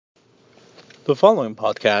The following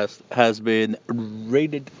podcast has been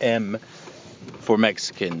rated M for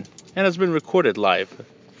Mexican and has been recorded live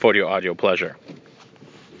for your audio pleasure.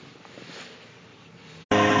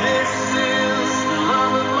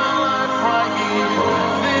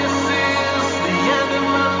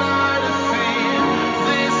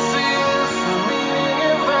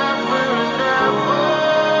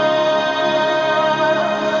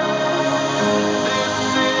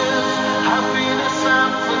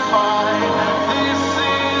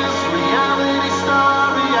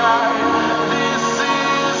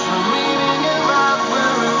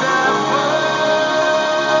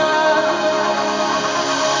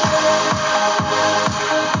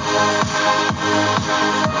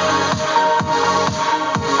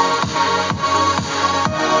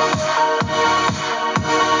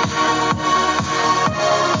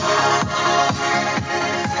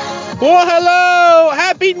 Well, hello!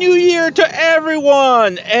 Happy New Year to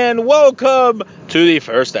everyone! And welcome to the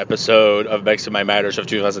first episode of Mexican My Matters of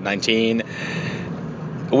 2019.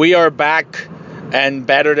 We are back and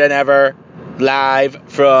better than ever, live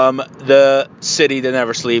from the city that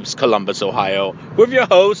never sleeps, Columbus, Ohio, with your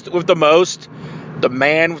host, with the most, the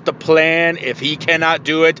man with the plan. If he cannot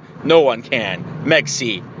do it, no one can.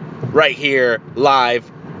 Mexi, right here,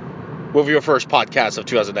 live, with your first podcast of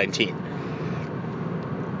 2019.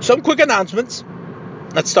 Some quick announcements.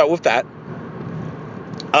 Let's start with that.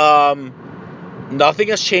 Nothing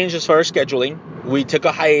has changed as far as scheduling. We took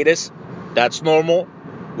a hiatus. That's normal.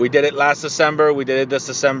 We did it last December. We did it this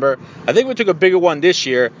December. I think we took a bigger one this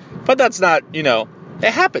year, but that's not, it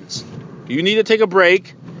happens. You need to take a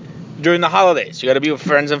break during the holidays. You got to be with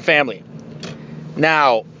friends and family.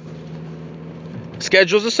 Now,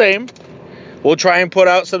 schedule's the same. We'll try and put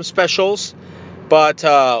out some specials, but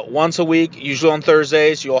once a week, usually on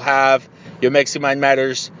Thursdays, you'll have your Mexican Mind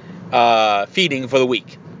Matters feeding for the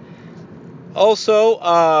week.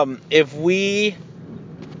 Also, if we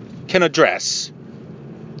can address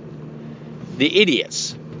the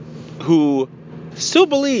idiots who still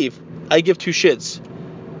believe I give two shits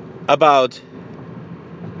about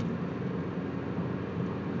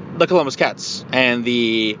the Columbus Cats and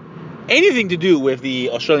anything to do with the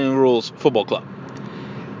Australian Rules Football Club.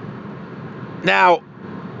 Now,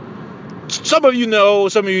 some of you know,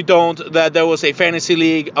 some of you don't, that there was a fantasy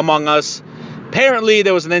league among us. Apparently,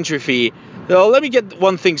 there was an entry fee. So let me get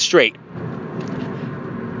one thing straight.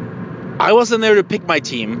 I wasn't there to pick my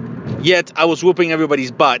team, yet I was whooping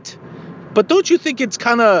everybody's butt. But don't you think it's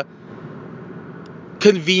kind of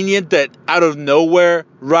convenient that out of nowhere,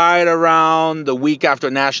 right around the week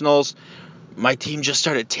after Nationals, my team just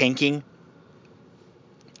started tanking?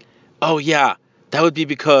 Oh yeah, that would be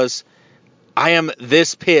because I am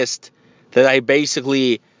this pissed that I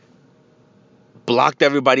basically blocked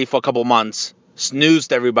everybody for a couple months,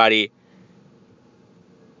 snoozed everybody,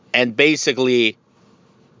 and basically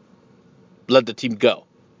let the team go.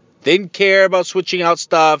 Didn't care about switching out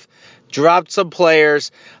stuff, dropped some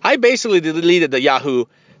players. I basically deleted the Yahoo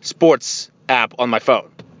Sports app on my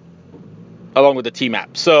phone, along with the team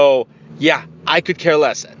app. So, yeah, I could care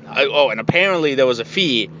less. And apparently there was a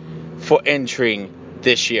fee for entering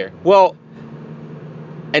this year. Well,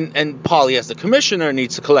 and Paulie, as the commissioner,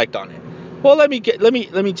 needs to collect on it. Well, let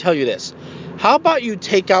me tell you this. How about you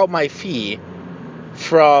take out my fee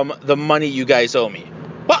from the money you guys owe me?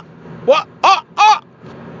 What? Well,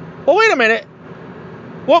 wait a minute.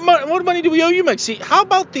 What money do we owe you, Mexi? How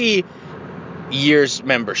about the year's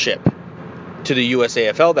membership to the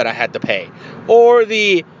USAFL that I had to pay? Or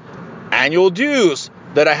the annual dues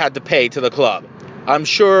that I had to pay to the club? I'm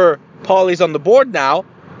sure Paulie's on the board now,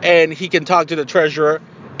 and he can talk to the treasurer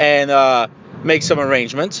and make some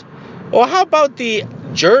arrangements. Or how about the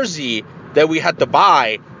jersey that we had to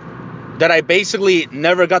buy that I basically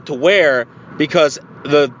never got to wear because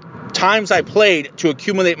the times I played to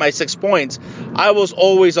accumulate my 6 points, I was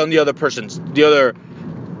always on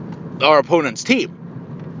our opponent's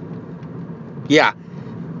team. Yeah.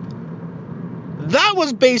 That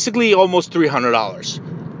was basically almost $300.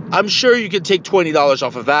 I'm sure you could take $20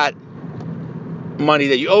 off of that money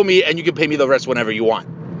that you owe me, and you can pay me the rest whenever you want.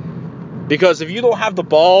 Because if you don't have the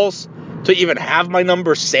balls to even have my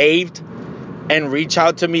number saved and reach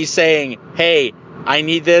out to me saying, hey, I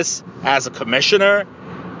need this as a commissioner,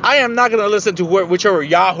 I am not going to listen to whichever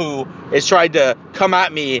Yahoo is trying to come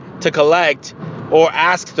at me to collect or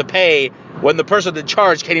ask to pay when the person in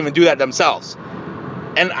charge can't even do that themselves.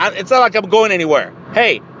 And it's not like I'm going anywhere.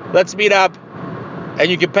 Hey, let's meet up and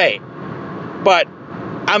you can pay. But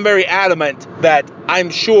I'm very adamant that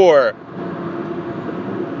I'm sure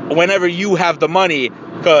whenever you have the money,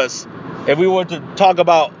 because if we were to talk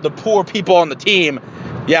about the poor people on the team,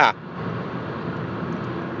 yeah,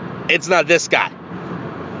 It's not this guy.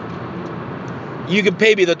 You can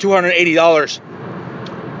pay me the $280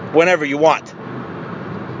 whenever you want.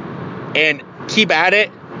 And keep at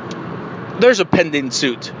it. There's a pending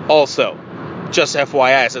suit also. Just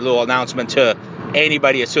FYI, as a little announcement to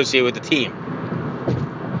anybody associated with the team.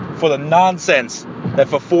 For the nonsense that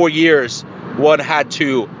for 4 years one had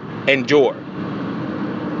to endure.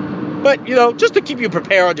 But, just to keep you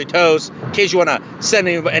prepared on your toes, in case you want to send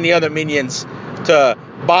any other minions to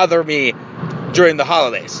bother me during the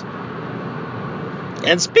holidays.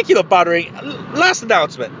 And speaking of bothering, last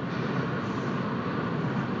announcement.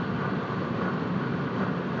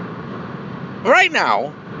 Right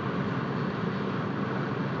now,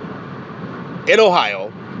 in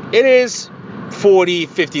Ohio, it is 40,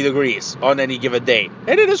 50 degrees on any given day.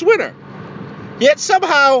 And it is winter. Yet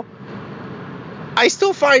somehow, I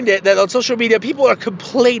still find it that on social media, people are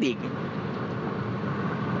complaining.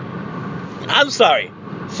 I'm sorry.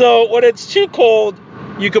 So when it's too cold,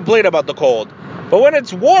 you complain about the cold. But when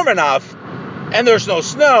it's warm enough and there's no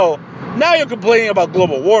snow, now you're complaining about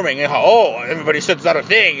global warming and how, everybody said it's not a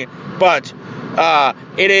thing. But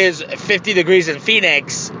it is 50 degrees in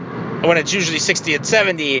Phoenix when it's usually 60 and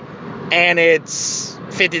 70, and it's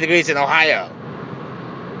 50 degrees in Ohio.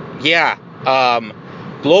 Yeah,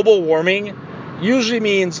 global warming usually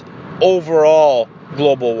means overall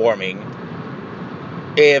global warming.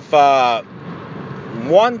 If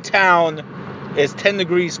one town is 10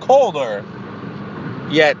 degrees colder,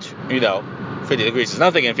 yet, 50 degrees is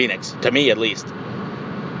nothing in Phoenix, to me at least.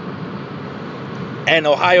 And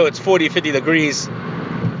Ohio, it's 40, 50 degrees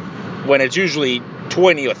when it's usually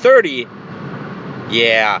 20 or 30.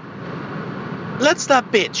 Yeah. Let's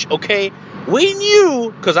not bitch, okay? We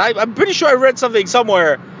knew, because I'm pretty sure I read something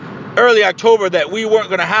somewhere early October that we weren't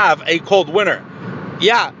going to have a cold winter.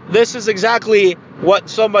 Yeah, this is exactly what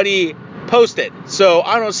somebody posted. So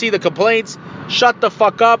I don't see the complaints. Shut the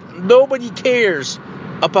fuck up. Nobody cares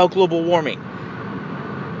about global warming.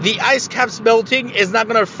 The ice caps melting is not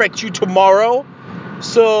going to affect you tomorrow.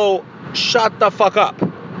 So shut the fuck up.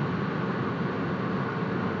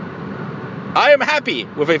 I am happy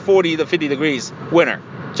with a 40 to 50 degrees winter.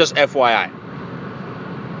 Just FYI.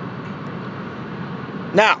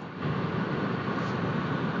 Now,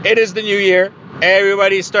 it is the new year.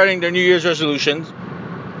 Everybody's starting their New Year's resolutions.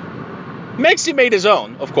 Mexi made his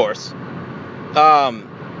own, of course.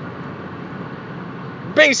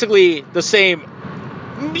 Basically the same,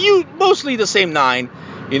 mostly the same 9,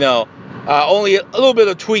 only a little bit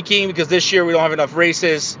of tweaking because this year we don't have enough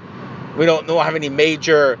races. We don't have any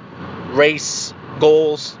major race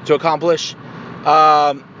goals to accomplish.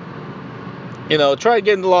 Try to get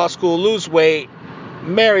into law school, lose weight,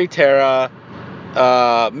 marry Tara,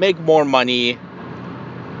 make more money,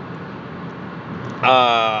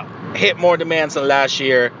 hit more demands than last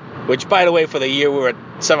year, which, by the way, for the year we were at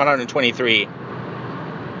 723.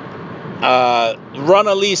 Run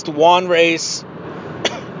at least one race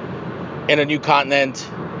in a new continent.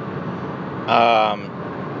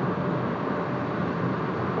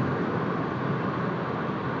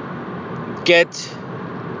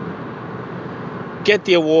 Get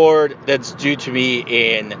the award that's due to me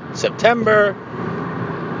in September.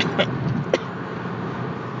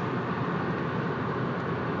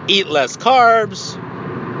 Eat less carbs.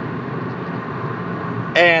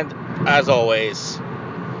 And as always,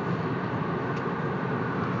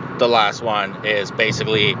 the last one is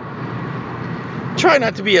basically try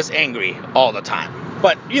not to be as angry all the time.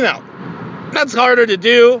 But, that's harder to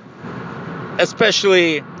do,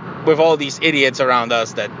 especially with all these idiots around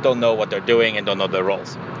us that don't know what they're doing and don't know their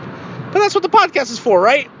roles. But that's what the podcast is for,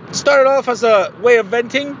 right? Started off as a way of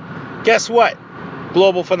venting. Guess what?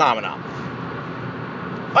 Global phenomenon.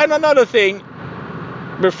 And another thing,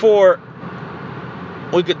 before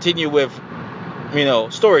we continue with,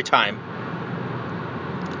 story time.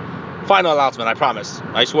 Final announcement, I promise.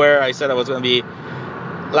 I swear I said I was going to be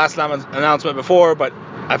last announcement before, but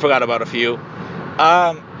I forgot about a few.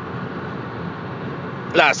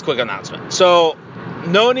 Last quick announcement. So,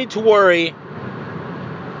 no need to worry.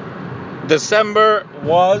 December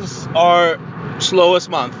was our slowest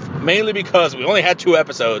month, mainly because we only had 2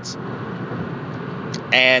 episodes.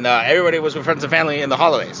 And everybody was with friends and family in the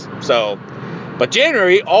holidays. So, but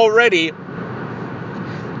January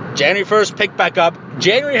 1st picked back up.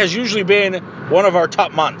 January has usually been one of our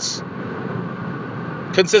top months.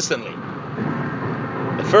 Consistently.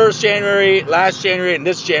 The first January, last January, and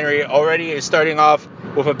this January already is starting off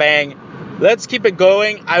with a bang. Let's keep it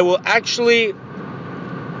going. I will actually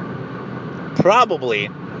probably,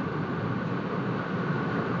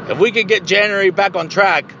 if we could get January back on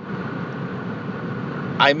track,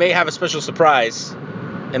 I may have a special surprise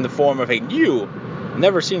in the form of a new,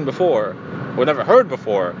 never seen before, or never heard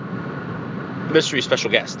before, mystery special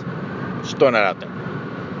guest. Just throwing that out there.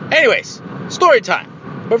 Anyways, story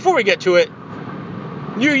time. Before we get to it,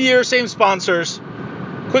 new year, same sponsors.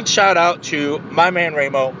 Quick shout out to my man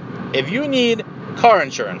Ramo. If you need car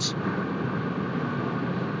insurance,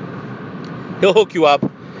 he'll hook you up.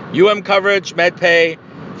 UM coverage, MedPay,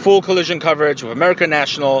 full collision coverage with American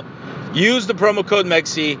National. Use the promo code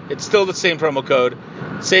MEXI. It's still the same promo code.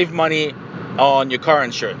 Save money on your car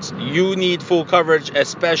insurance. You need full coverage,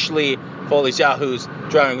 especially for all these yahoos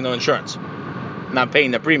driving with no insurance, not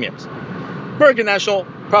paying their premiums. American National,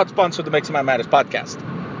 proud sponsor of the Mexi Matters podcast.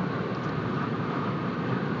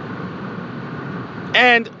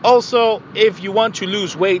 And also, if you want to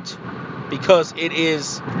lose weight, because it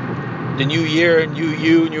is the new year, new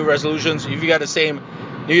you, new resolutions. If you got the same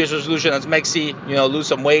New Year's resolution as Mexi, lose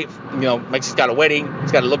some weight. Mexi's got a wedding.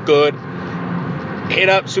 It's got to look good. Hit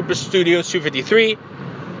up Super Studios 253.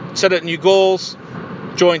 Set up new goals.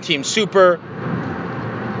 Join Team Super.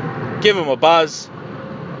 Give them a buzz.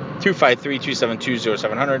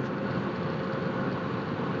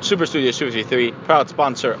 253-272-0700. Super Studios 253, proud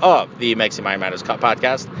sponsor of the Mexi Matters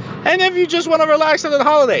podcast. And if you just want to relax under the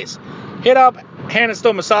holidays, hit up Hand and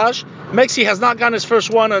Stone Massage. Mexi has not gotten his first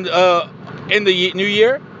one in the new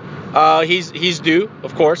year. He's due,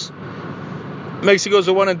 of course. Mexi goes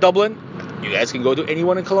to one in Dublin. You guys can go to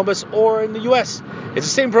anyone in Columbus or in the U.S. It's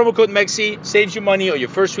the same promo code MEXI. Saves you money on your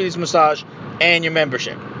first Swedish massage and your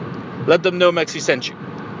membership. Let them know Mexi sent you.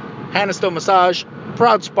 Hand and Stone Massage,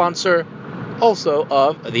 proud sponsor also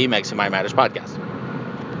of the Mexi Matters podcast.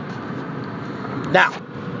 Now,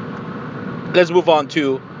 let's move on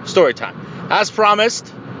to story time. As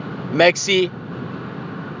promised, Mexi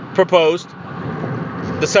proposed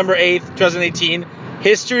December 8th, 2018.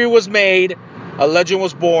 History was made. A legend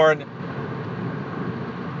was born.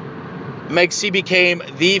 Mexi became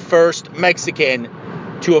the first Mexican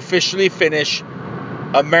to officially finish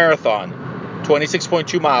a marathon,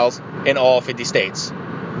 26.2 miles in all 50 states.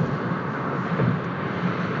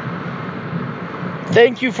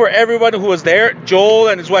 Thank you for everyone who was there. Joel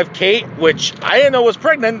and his wife Kate, which I didn't know was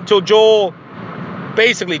pregnant until Joel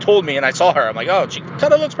basically told me and I saw her. I'm like, oh, she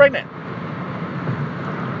kind of looks pregnant.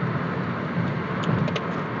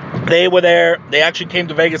 They were there. They actually came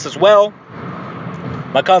to Vegas as well.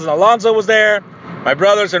 My cousin Alonzo was there. My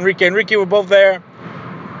brothers Enrique and Ricky were both there.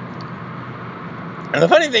 And the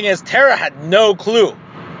funny thing is, Tara had no clue.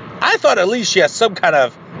 I thought at least she had some kind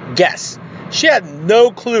of guess. She had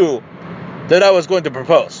no clue that I was going to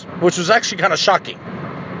propose, which was actually kind of shocking.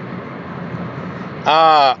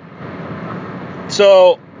 And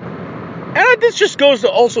this just goes to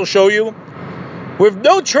also show you, with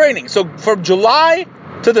no training, so from July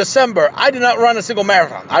to December, I did not run a single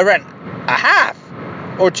marathon. I ran a half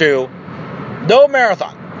or two, no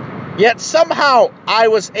marathon. Yet somehow I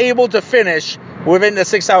was able to finish within the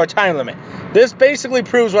 6-hour time limit. This basically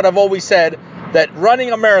proves what I've always said, that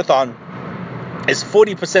running a marathon is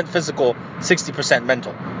 40% physical, 60%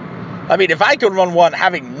 mental. I mean, if I could run one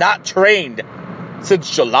having not trained since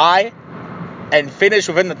July and finish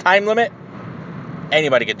within the time limit,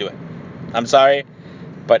 anybody can do it. I'm sorry,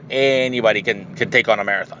 but anybody can take on a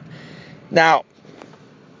marathon. Now,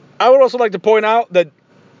 I would also like to point out that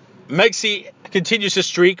Mexi continues his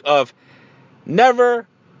streak of never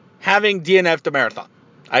having DNF'd a marathon.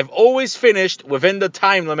 I've always finished within the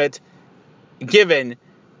time limit given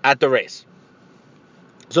at the race.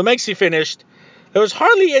 So Mexi finished. There was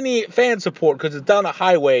hardly any fan support because it's down a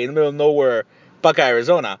highway in the middle of nowhere, Buckeye,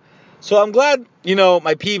 Arizona. So I'm glad,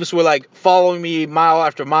 my peeps were like following me mile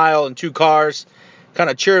after mile in 2 cars, kind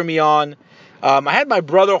of cheering me on. I had my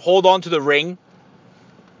brother hold on to the ring,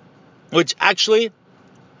 which actually,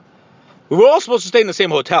 we were all supposed to stay in the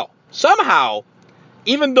same hotel. Somehow,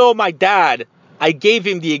 even though my dad, I gave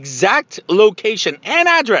him the exact location and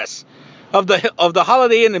address of the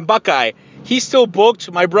Holiday Inn in Buckeye, he still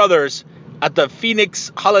booked my brothers at the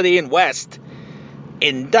Phoenix Holiday Inn West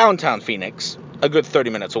in downtown Phoenix, a good 30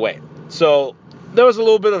 minutes away. So there was a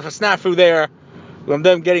little bit of a snafu there with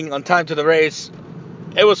them getting on time to the race.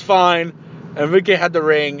 It was fine. Enrique had the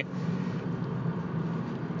ring.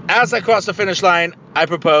 As I crossed the finish line, I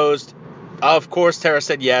proposed. Of course, Tara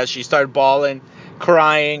said yes. She started bawling,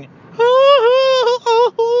 crying.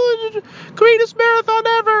 Greatest marathon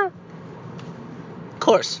ever. Of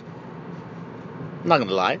course. I'm not going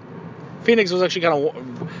to lie. Phoenix was actually kind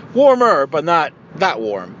of warmer, but not that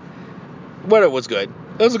warm. Weather was good.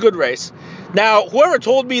 It was a good race. Now, whoever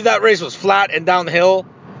told me that race was flat and downhill,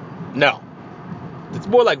 no. It's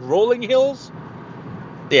more like rolling hills.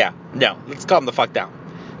 Yeah, no. Let's calm the fuck down.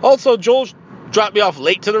 Also, Joel dropped me off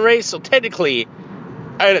late to the race, so technically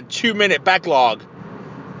I had a 2-minute backlog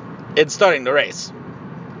in starting the race.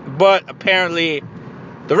 But apparently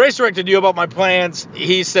the race director knew about my plans.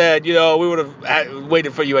 He said, we would have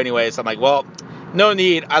waited for you anyways. I'm like, well, no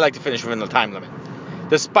need. I like to finish within the time limit,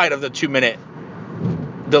 despite of the 2-minute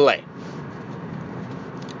delay.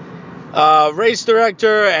 Race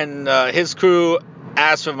director and his crew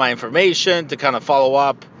asked for my information to kind of follow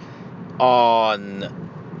up on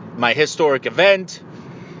my historic event.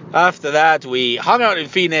 After that, we hung out in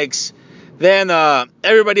Phoenix. Then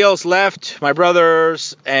everybody else left. My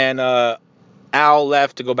brothers and Al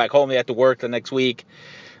left to go back home. They had to work the next week.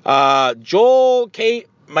 Joel, Kate,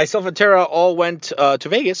 myself, and Tara all went to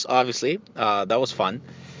Vegas, obviously. That was fun.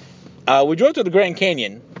 We drove to the Grand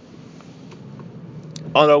Canyon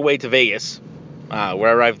on our way to Vegas. We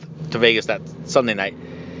arrived to Vegas that Sunday night.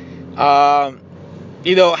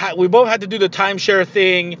 We both had to do the timeshare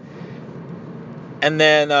thing. And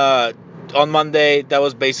then on Monday, that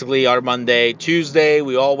was basically our Monday. Tuesday,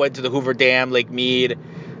 we all went to the Hoover Dam, Lake Mead.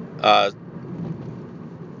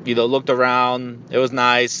 Looked around. It was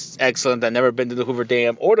nice, excellent. I've never been to the Hoover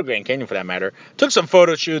Dam or the Grand Canyon for that matter. Took some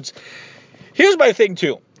photo shoots. Here's my thing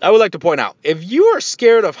too. I would like to point out, if you are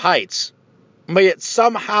scared of heights, but yet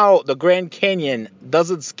somehow the Grand Canyon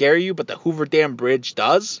doesn't scare you, but the Hoover Dam Bridge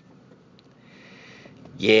does,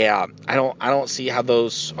 yeah, I don't see how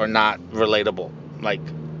those are not relatable. Like,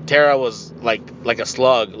 Tara was like a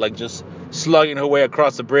slug, like just slugging her way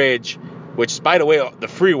across the bridge, which, by the way, the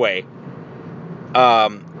freeway,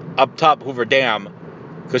 up top Hoover Dam,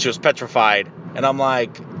 because she was petrified. And I'm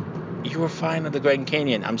like, you were fine at the Grand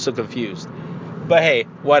Canyon. I'm so confused. But hey,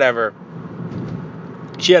 whatever.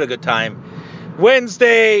 She had a good time.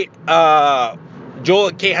 Wednesday, Joel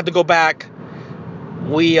and Kate had to go back.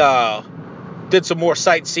 We did some more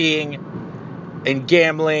sightseeing and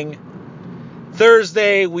gambling.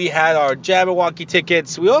 Thursday, we had our Jabberwocky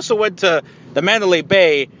tickets. We also went to the Mandalay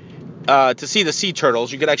Bay to see the sea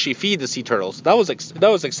turtles. You could actually feed the sea turtles. That was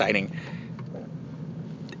exciting.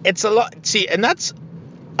 It's a lot. See, and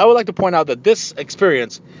I would like to point out that this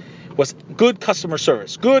experience was good customer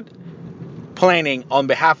service, good planning on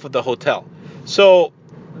behalf of the hotel. So,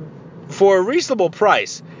 for a reasonable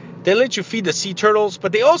price, they let you feed the sea turtles,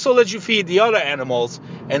 but they also let you feed the other animals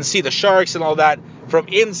and see the sharks and all that from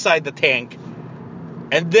inside the tank.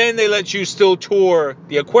 And then they let you still tour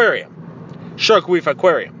the aquarium, Shark Reef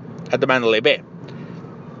Aquarium at the Mandalay Bay.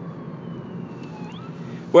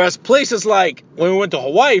 Whereas places like when we went to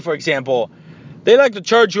Hawaii, for example, they like to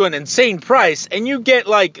charge you an insane price, and you get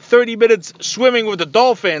like 30 minutes swimming with the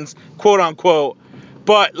dolphins, quote unquote,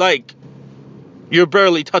 but like you're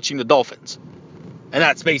barely touching the dolphins. And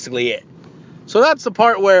that's basically it. So that's the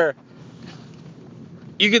part where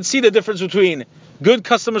you can see the difference between good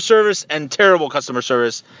customer service and terrible customer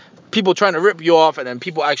service. People trying to rip you off, and then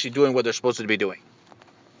people actually doing what they're supposed to be doing.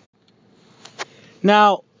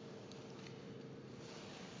 Now,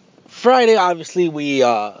 Friday, obviously, we,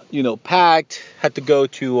 packed, had to go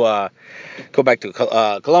back to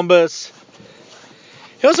Columbus.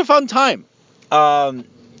 It was a fun time.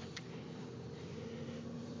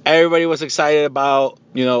 Everybody was excited about,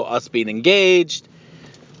 us being engaged.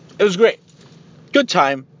 It was great. Good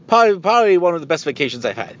time. Probably one of the best vacations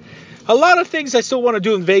I've had. A lot of things I still want to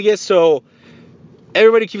do in Vegas, so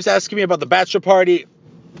everybody keeps asking me about the bachelor party.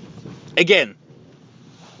 Again,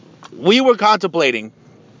 we were contemplating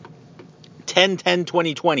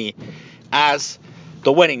 10/10/2020 as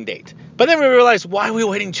the wedding date. But then we realized, why are we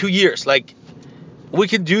waiting 2 years? Like, we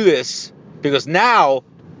can do this because now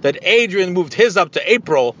that Adrian moved his up to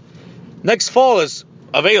April, next fall is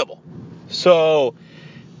available. So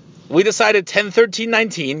we decided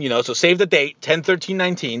 10/13/19, so save the date,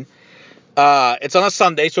 10/13/19. It's on a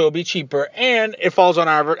Sunday, so it'll be cheaper, and it falls on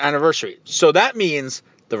our anniversary. So that means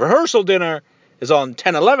the rehearsal dinner is on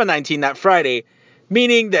 10/11/19, that Friday,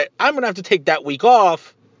 meaning that I'm going to have to take that week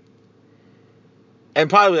off, and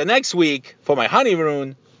probably the next week for my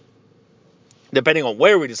honeymoon, depending on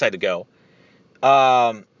where we decide to go,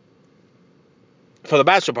 for the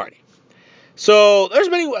bachelor party. So there's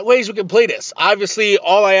many ways we can play this. Obviously,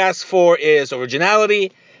 all I ask for is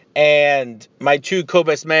originality, and my two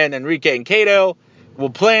co-best men, Enrique and Cato,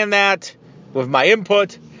 will plan that with my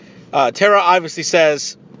input. Tara obviously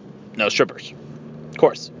says no strippers, of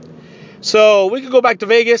course. So we could go back to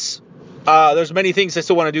Vegas. There's many things I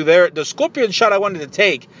still want to do there. The scorpion shot I wanted to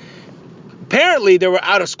take, apparently they were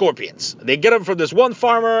out of scorpions. They get them from this one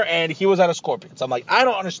farmer, and he was out of scorpions. I'm like, I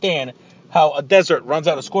don't understand how a desert runs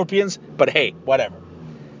out of scorpions, but hey, whatever.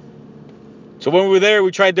 So when we were there,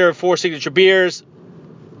 we tried their 4 signature beers.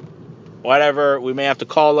 whatever. We may have to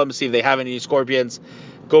call them, see if they have any Scorpions.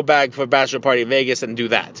 Go back for Bachelor Party in Vegas and do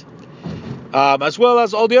that. As well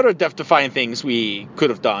as all the other death-defying things we could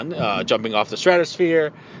have done. Jumping off the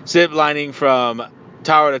stratosphere, zip-lining from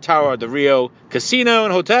tower to tower at the Rio Casino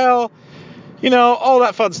and Hotel. All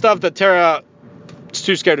that fun stuff that Tara is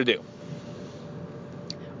too scared to do.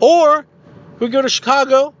 Or we go to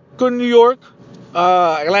Chicago, go to New York.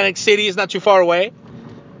 Atlantic City is not too far away.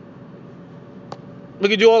 We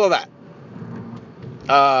could do all of that.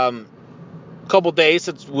 Couple days,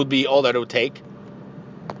 that would be all that it would take.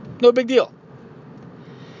 No big deal.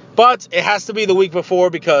 But it has to be the week before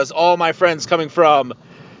because all my friends coming from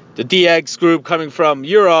the DX group, coming from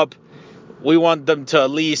Europe, we want them to at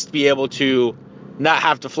least be able to not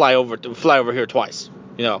have to fly over here twice.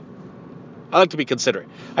 I like to be considerate.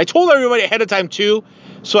 I told everybody ahead of time too,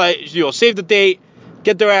 so I save the date,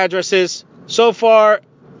 get their addresses. So far,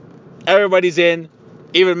 everybody's in,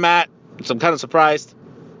 even Matt. So I'm kind of surprised.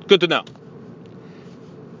 Good to know.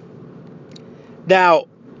 Now,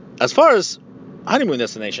 as far as honeymoon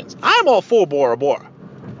destinations, I'm all for Bora Bora.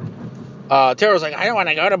 Tara's like, I don't want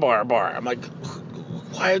to go to Bora Bora. I'm like,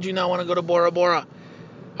 why did you not want to go to Bora Bora?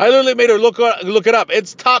 I literally made her look it up.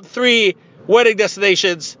 It's top 3 wedding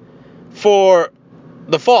destinations for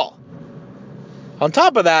the fall. On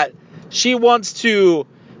top of that, she wants to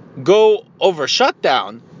go over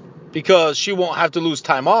shutdown because she won't have to lose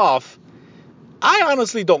time off. I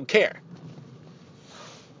honestly don't care.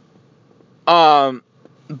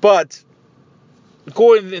 But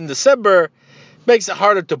going in December makes it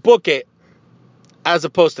harder to book it as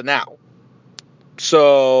opposed to now.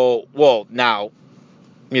 So, now,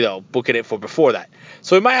 booking it for before that.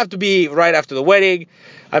 So it might have to be right after the wedding.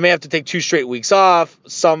 I may have to take 2 straight weeks off,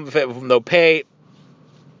 some of it with no pay.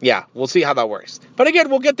 Yeah, we'll see how that works. But again,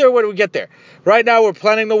 we'll get there when we get there. Right now, we're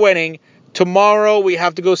planning the wedding. Tomorrow, we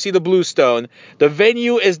have to go see the Bluestone. The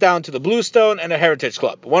venue is down to the Bluestone and the Heritage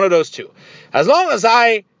Club. One of those two. As long as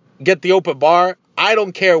I get the open bar, I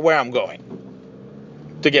don't care where I'm going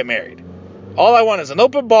to get married. All I want is an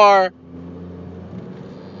open bar,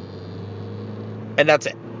 and that's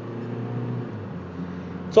it.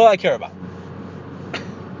 That's all I care about.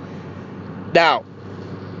 Now,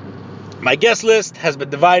 my guest list has been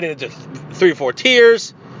divided into 3 or 4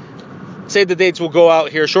 tiers. Save the dates will go out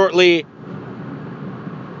here shortly.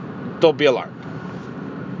 Don't be alarmed.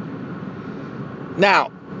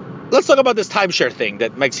 Now, let's talk about this timeshare thing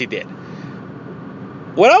that Mexi did.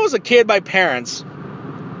 When I was a kid, my parents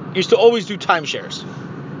used to always do timeshares,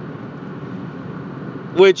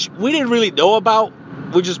 which we didn't really know about.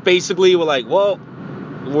 We just basically were like, well,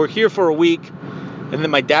 we're here for a week, and then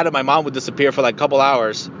my dad and my mom would disappear for like a couple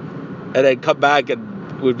hours, and then come back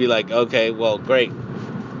and we'd be like, okay, well, great.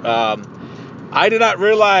 I did not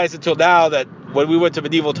realize until now that when we went to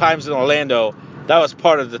Medieval Times in Orlando, that was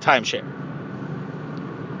part of the timeshare.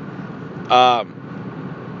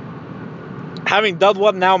 Having done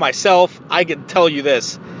one now myself, I can tell you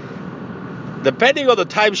this. Depending on the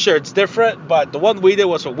timeshare, it's different, but the one we did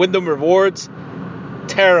was for Wyndham Rewards.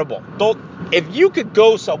 Terrible. If you could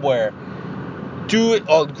go somewhere, do it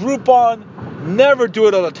on Groupon, never do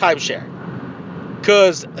it on a timeshare.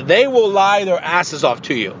 Because they will lie their asses off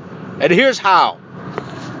to you. And here's how.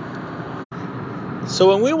 So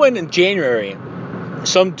when we went in January,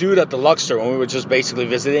 some dude at the Luxor, when we were just basically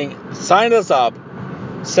visiting, signed us up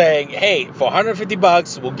saying, hey, for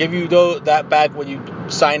 $150, we'll give you that back when you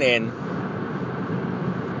sign in.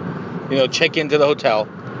 Check into the hotel.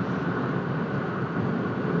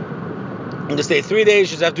 And to stay 3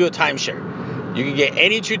 days, you just have to do a timeshare. You can get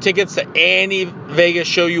any 2 tickets to any Vegas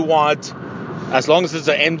show you want, as long as it's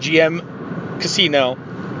an MGM casino.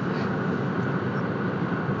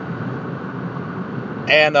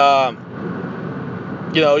 And,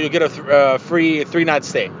 you'll get a free 3-night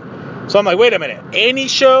stay. So I'm like, wait a minute, any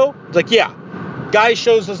show? It's like, yeah. Guy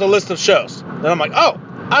shows us a list of shows. Then I'm like, oh,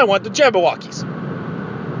 I want the Jabberwockies.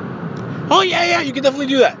 Oh, yeah, you can definitely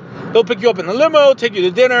do that. They'll pick you up in the limo, take you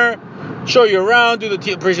to dinner, show you around, do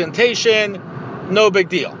the presentation. No big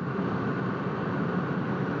deal.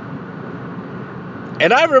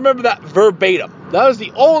 And I remember that verbatim. That was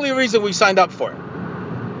the only reason we signed up for it.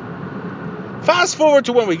 Fast forward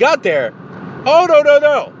to when we got there. Oh,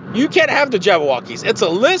 no. You can't have the Jabberwockies. It's a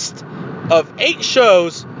list of 8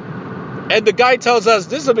 shows, and the guy tells us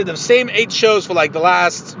this has been the same 8 shows for like the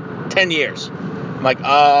last 10 years. I'm like,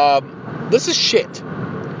 this is shit.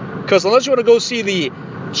 Because unless you want to go see the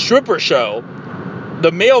stripper show,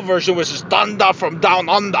 the male version, which is Thunder from Down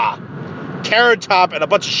Under, Carrot Top, and a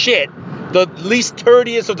bunch of shit, the least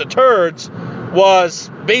turdiest of the turds was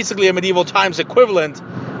basically a Medieval Times equivalent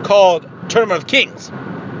called Tournament of Kings.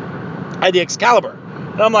 I had the Excalibur.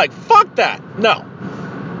 And I'm like, fuck that. No.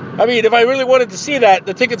 I mean, if I really wanted to see that,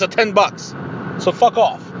 the tickets are $10. So fuck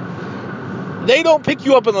off. They don't pick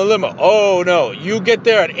you up in the limo. Oh, no. You get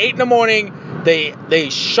there at 8 in the morning. They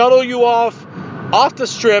shuttle you off the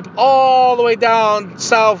strip all the way down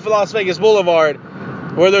South Las Vegas Boulevard,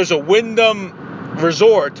 where there's a Wyndham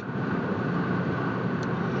Resort,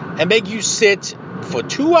 and make you sit for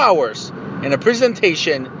 2 hours in a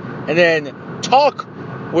presentation and then talk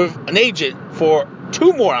with an agent for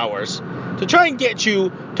 2 more hours to try and get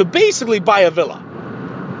you to basically buy a villa.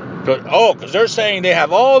 Because they're saying they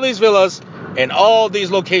have all these villas in all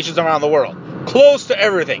these locations around the world, close to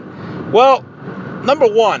everything. Well, number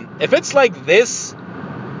one, if it's like this,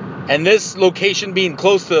 and this location being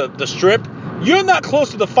close to the strip, you're not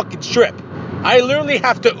close to the fucking strip. I literally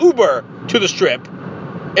have to Uber to the strip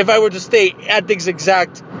if I were to stay at this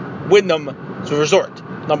exact Wyndham Resort.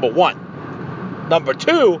 Number one. Number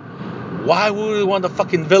two, why would we want a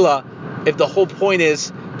fucking villa if the whole point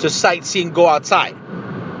is to sightsee and go outside?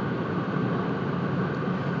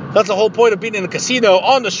 That's the whole point of being in a casino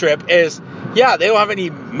on the strip is, yeah, they don't have any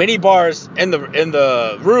mini bars in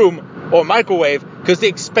the room or microwave because they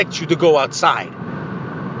expect you to go outside.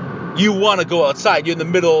 You want to go outside. You're in the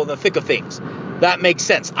middle, in the thick of things. That makes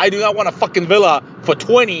sense. I do not want a fucking villa for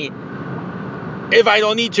 $20 if I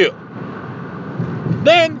don't need to.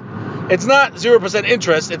 Then it's not 0%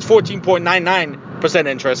 interest. It's 14.99%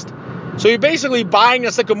 interest. So you're basically buying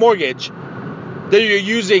a second mortgage that you're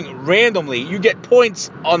using randomly. You get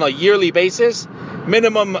points on a yearly basis.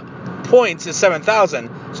 Minimum points is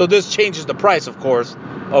 7,000. So this changes the price, of course,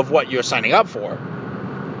 of what you're signing up for.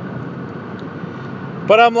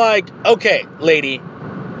 But I'm like, okay, lady,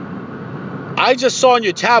 I just saw on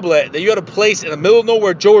your tablet that you had a place in the middle of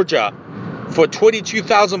nowhere, Georgia, for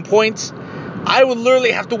 22,000 points. I would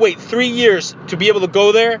literally have to wait 3 years to be able to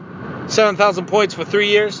go there. 7,000 points for 3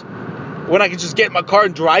 years. When I could just get in my car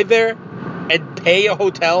and drive there and pay a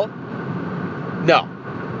hotel. No,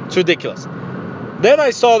 it's ridiculous. Then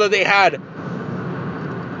I saw that they had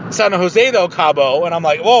San Jose del Cabo, and I'm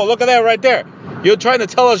like, whoa, look at that right there. You're trying to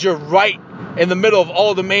tell us you're right in the middle of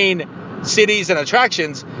all the main cities and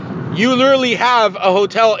attractions. You literally have a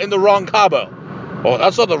hotel in the wrong Cabo. Oh,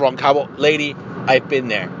 that's not the wrong Cabo. Lady, I've been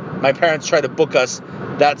there. My parents tried to book us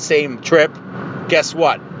that same trip. Guess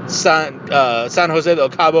what? San Jose del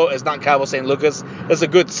Cabo is not Cabo San Lucas. There's a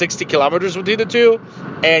good 60 kilometers between the two.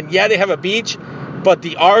 And yeah, they have a beach, but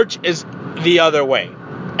the arch is the other way.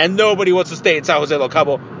 And nobody wants to stay in San Jose del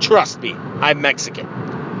Cabo. Trust me, I'm Mexican.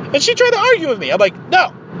 And she tried to argue with me. I'm like,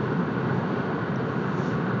 no.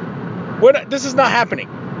 This is not happening.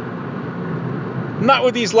 Not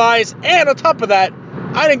with these lies. And on top of that,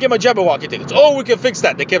 I didn't get my Jabberwocky tickets. Oh, we can fix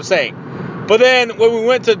that, they kept saying. But then when we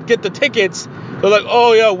went to get the tickets, they're like,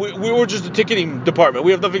 oh yeah, we were just the ticketing department.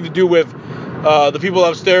 We have nothing to do with the people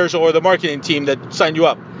upstairs or the marketing team that signed you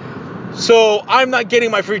up. So I'm not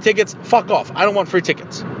getting my free tickets. Fuck off. I don't want free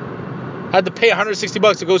tickets. I had to pay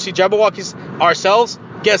 $160 to go see Jabberwockies ourselves.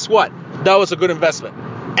 Guess what? That was a good investment.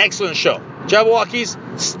 Excellent show. Jabberwockies,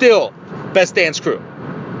 still best dance crew.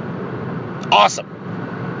 Awesome.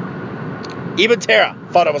 Even Tara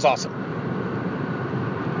thought it was awesome.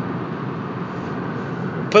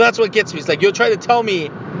 But that's what gets me. It's like, you're trying to tell me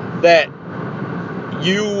that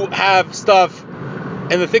you have stuff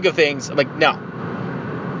in the thick of things. I'm like, no.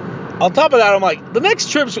 On top of that, I'm like, the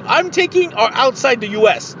next trips I'm taking are outside the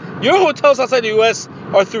U.S. Your hotels outside the U.S.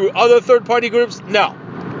 are through other third-party groups? No.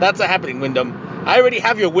 That's not happening, Wyndham. I already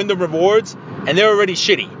have your Wyndham rewards, and they're already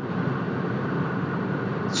shitty.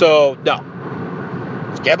 So, no.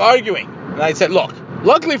 Just kept arguing. And I said, look,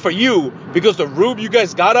 luckily for you, because the room you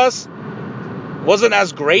guys got us wasn't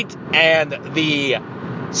as great, and the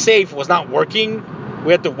safe was not working.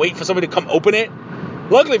 We had to wait for somebody to come open it.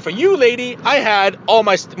 Luckily for you, lady, I had all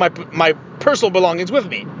my personal belongings with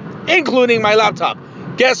me, including my laptop.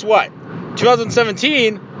 Guess what?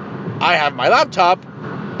 2017, I have my laptop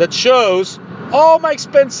that shows all my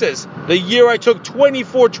expenses. The year I took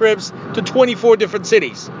 24 trips to 24 different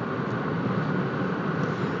cities.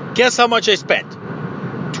 Guess how much I spent?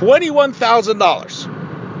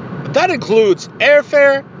 $21,000. That includes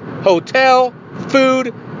airfare, hotel,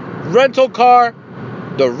 food, rental car,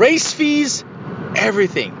 the race fees,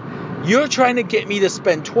 everything. You're trying to get me to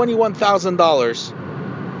spend $21,000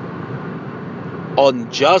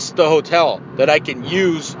 on just the hotel that I can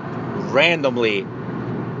use randomly.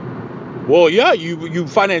 Well, yeah, you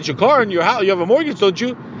finance your car and your house. You have a mortgage, don't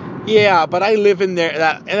you? Yeah, but I live in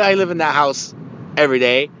that house every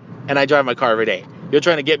day, and I drive my car every day. You're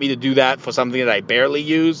trying to get me to do that for something that I barely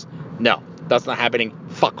use? No, that's not happening.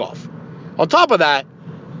 Fuck off. On top of that,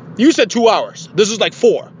 You said 2 hours. This was like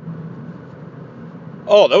 4.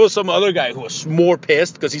 Oh, there was some other guy who was more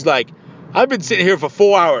pissed because he's like, I've been sitting here for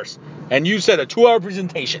 4 hours and you said a 2-hour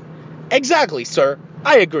presentation. Exactly, sir.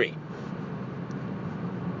 I agree.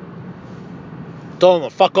 Told him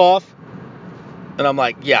to fuck off. And I'm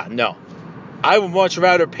like, yeah, no. I would much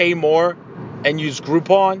rather pay more and use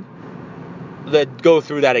Groupon than go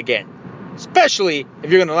through that again. Especially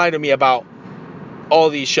if you're going to lie to me about all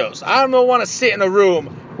these shows. I don't want to sit in a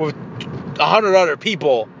room with 100 other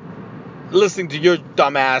people listening to your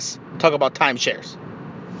dumbass talk about timeshares.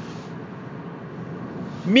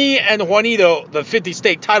 Me and Juanito, the 50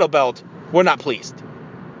 state title belt, were not pleased.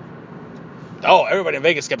 Oh, everybody in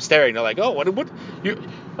Vegas kept staring. They're like, oh, what,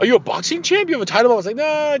 are you a boxing champ? You have a title belt? I was like, no,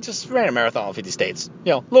 I just ran a marathon in 50 states.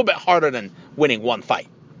 You know, a little bit harder than winning one fight.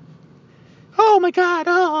 Oh my God,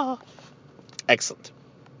 oh. Excellent.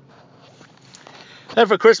 Then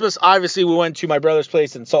for Christmas, obviously, we went to my brother's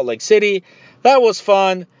place in Salt Lake City. That was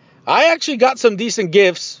fun. I actually got some decent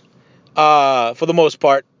gifts for the most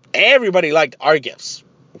part. Everybody liked our gifts.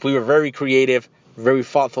 We were very creative, very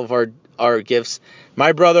thoughtful of our gifts.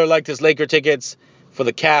 My brother liked his Laker tickets for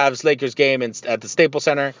the Cavs-Lakers game at the Staples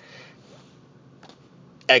Center.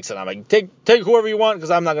 Excellent. I'm like, take whoever you want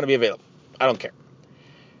because I'm not going to be available. I don't care.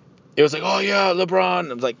 It was like, oh yeah, LeBron.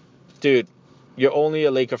 I was like, dude, you're only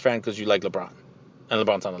a Laker fan because you like LeBron. And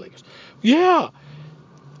LeBron's on the Lakers. Yeah.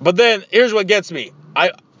 But then, here's what gets me.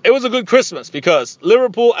 It was a good Christmas because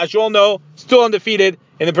Liverpool, as you all know, still undefeated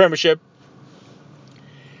in the Premiership.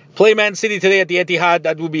 Play Man City today at the Etihad.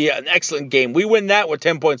 That would be an excellent game. We win that, we're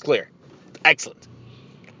 10 points clear. Excellent.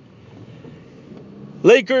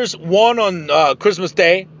 Lakers won on Christmas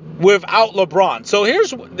Day without LeBron. So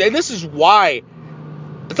this is why.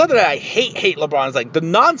 It's not that I hate LeBron. It's like the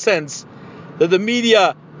nonsense that the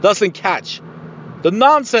media doesn't catch. The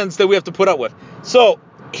nonsense that we have to put up with. So,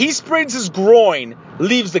 he sprains his groin,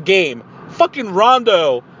 leaves the game. Fucking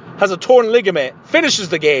Rondo has a torn ligament, finishes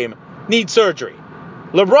the game, needs surgery.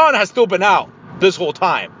 LeBron has still been out this whole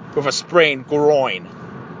time with a sprained groin.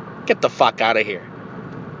 Get the fuck out of here.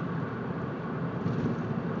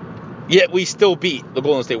 Yet we still beat the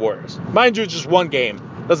Golden State Warriors. Mind you, just one game.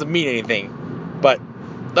 Doesn't mean anything. But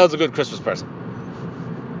that was a good Christmas present.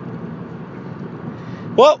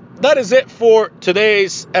 Well, that is it for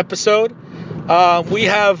today's episode. We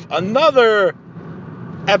have another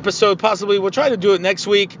episode, possibly. We'll try to do it next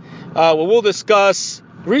week, where we'll discuss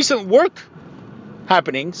recent work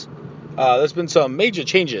happenings. There's been some major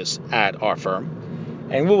changes at our firm,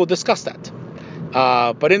 and we will discuss that.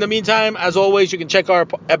 But in the meantime, as always, you can check our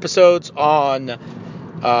episodes on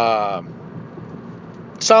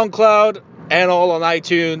SoundCloud and all on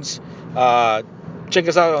iTunes. Check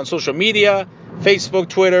us out on social media. Facebook,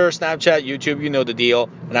 Twitter, Snapchat, YouTube, you know the deal.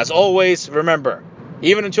 And as always, remember,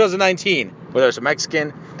 even in 2019, where there's a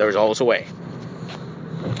Mexican, there is always a way.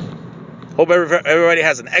 Hope everybody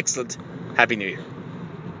has an excellent Happy New Year.